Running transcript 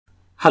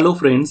Hello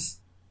friends.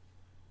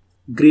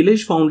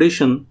 Grillage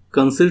foundation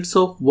consists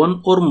of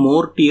one or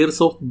more tiers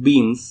of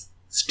beams,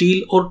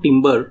 steel or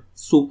timber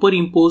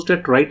superimposed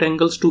at right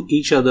angles to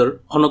each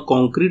other on a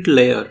concrete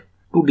layer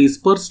to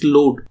disperse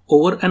load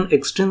over an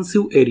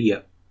extensive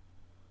area.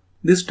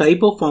 This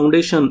type of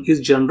foundation is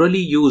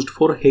generally used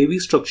for heavy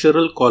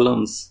structural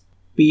columns,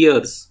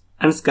 piers,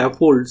 and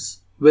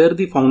scaffolds where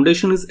the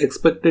foundation is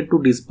expected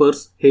to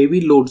disperse heavy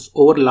loads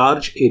over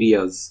large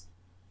areas.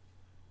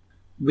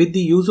 With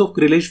the use of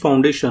grillage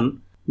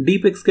foundation,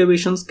 deep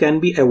excavations can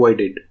be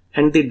avoided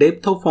and the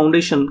depth of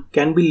foundation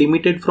can be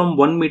limited from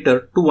 1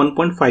 meter to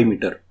 1.5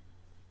 meter.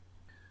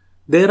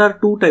 There are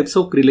two types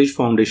of grillage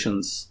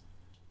foundations: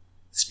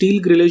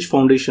 steel grillage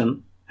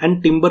foundation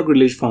and timber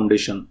grillage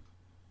foundation.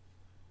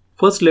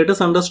 First, let us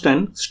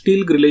understand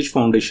steel grillage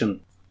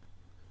foundation.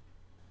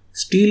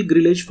 Steel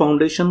grillage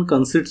foundation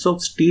consists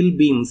of steel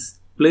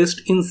beams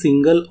placed in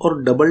single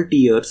or double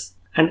tiers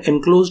and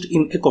enclosed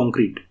in a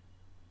concrete.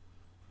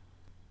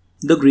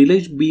 The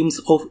grillage beams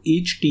of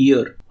each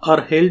tier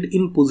are held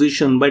in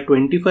position by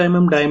 25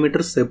 mm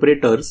diameter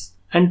separators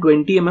and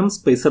 20 mm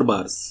spacer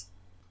bars.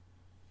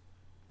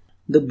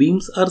 The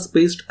beams are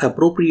spaced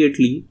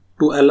appropriately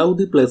to allow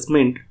the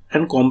placement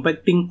and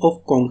compacting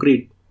of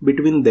concrete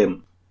between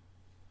them.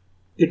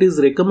 It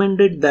is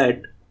recommended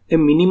that a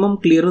minimum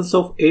clearance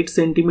of 8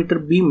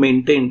 cm be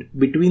maintained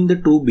between the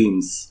two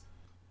beams.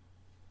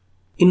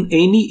 In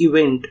any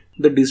event,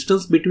 the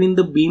distance between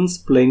the beam's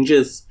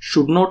flanges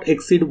should not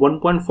exceed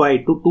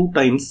 1.5 to 2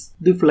 times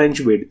the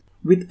flange width,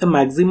 with a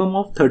maximum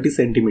of 30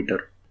 cm.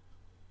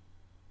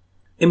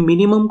 A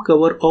minimum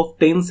cover of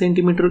 10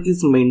 cm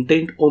is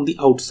maintained on the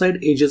outside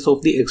edges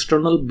of the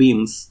external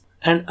beams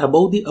and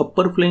above the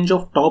upper flange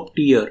of top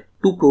tier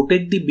to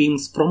protect the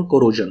beams from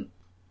corrosion.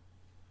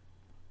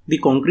 The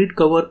concrete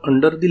cover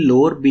under the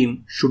lower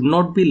beam should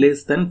not be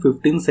less than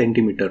 15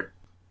 cm.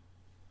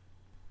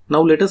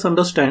 Now let us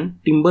understand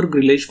timber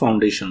grillage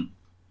foundation.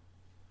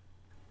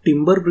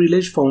 Timber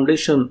grillage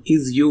foundation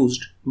is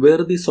used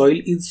where the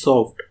soil is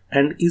soft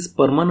and is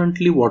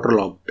permanently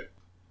waterlogged.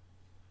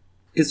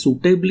 A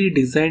suitably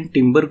designed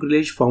timber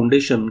grillage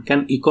foundation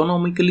can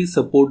economically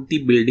support the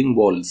building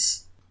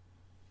walls.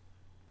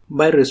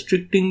 By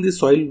restricting the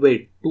soil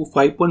weight to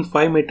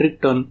 5.5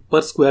 metric ton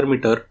per square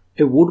meter,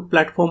 a wood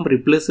platform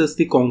replaces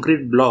the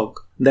concrete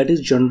block that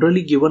is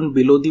generally given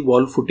below the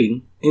wall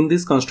footing in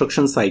this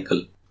construction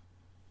cycle.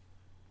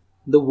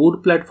 The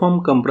wood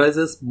platform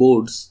comprises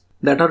boards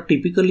that are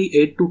typically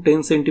 8 to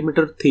 10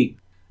 cm thick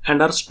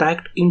and are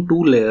stacked in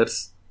two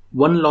layers,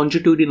 one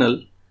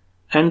longitudinal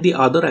and the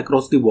other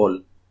across the wall,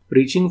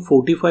 reaching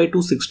 45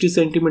 to 60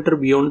 cm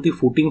beyond the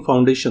footing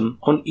foundation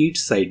on each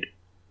side.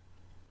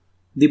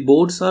 The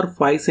boards are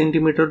 5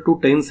 cm to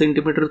 10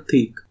 cm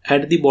thick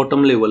at the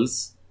bottom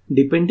levels,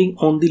 depending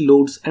on the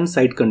loads and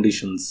site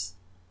conditions.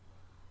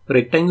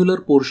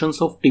 Rectangular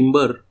portions of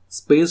timber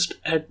spaced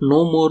at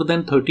no more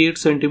than 38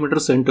 cm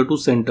center to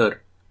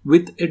center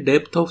with a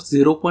depth of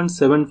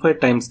 0.75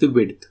 times the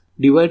width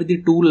divide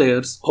the two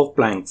layers of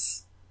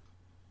planks.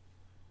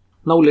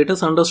 Now let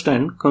us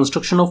understand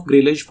construction of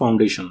grillage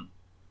foundation.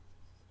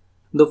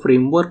 The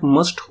framework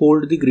must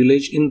hold the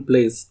grillage in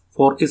place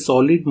for a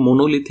solid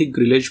monolithic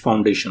grillage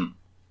foundation.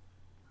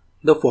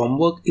 The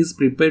formwork is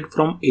prepared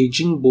from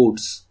edging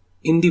boards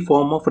in the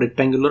form of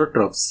rectangular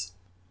troughs.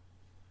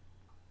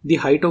 The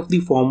height of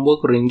the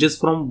formwork ranges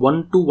from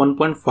 1 to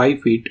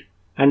 1.5 feet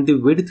and the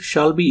width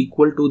shall be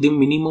equal to the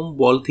minimum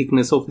wall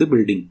thickness of the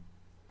building.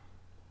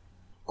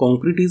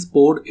 Concrete is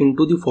poured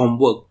into the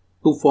formwork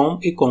to form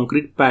a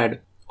concrete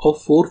pad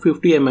of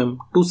 450 mm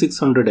to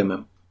 600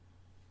 mm.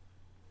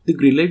 The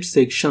grillage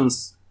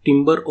sections,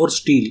 timber or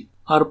steel,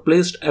 are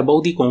placed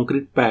above the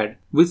concrete pad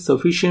with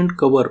sufficient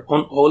cover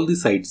on all the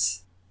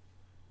sides.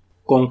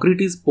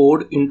 Concrete is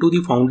poured into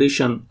the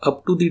foundation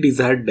up to the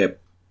desired depth.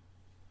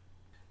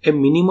 A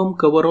minimum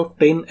cover of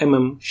 10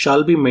 mm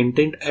shall be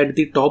maintained at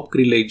the top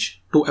grillage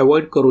to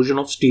avoid corrosion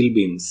of steel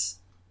beams.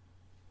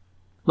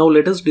 Now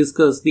let us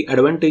discuss the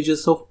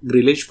advantages of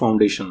grillage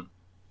foundation.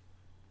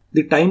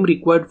 The time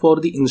required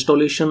for the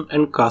installation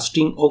and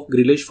casting of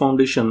grillage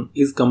foundation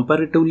is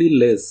comparatively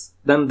less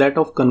than that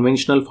of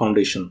conventional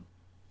foundation.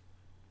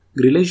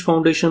 Grillage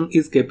foundation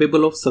is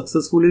capable of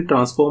successfully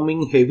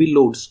transforming heavy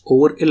loads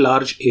over a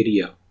large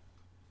area.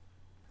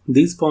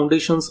 These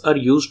foundations are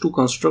used to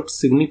construct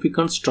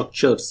significant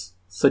structures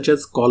such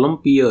as column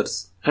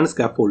piers and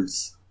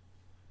scaffolds.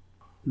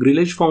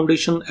 Grillage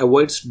foundation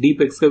avoids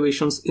deep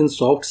excavations in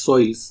soft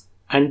soils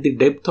and the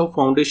depth of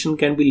foundation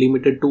can be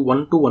limited to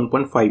 1 to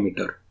 1.5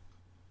 meter.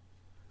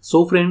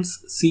 So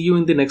friends, see you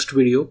in the next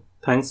video.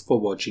 Thanks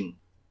for watching.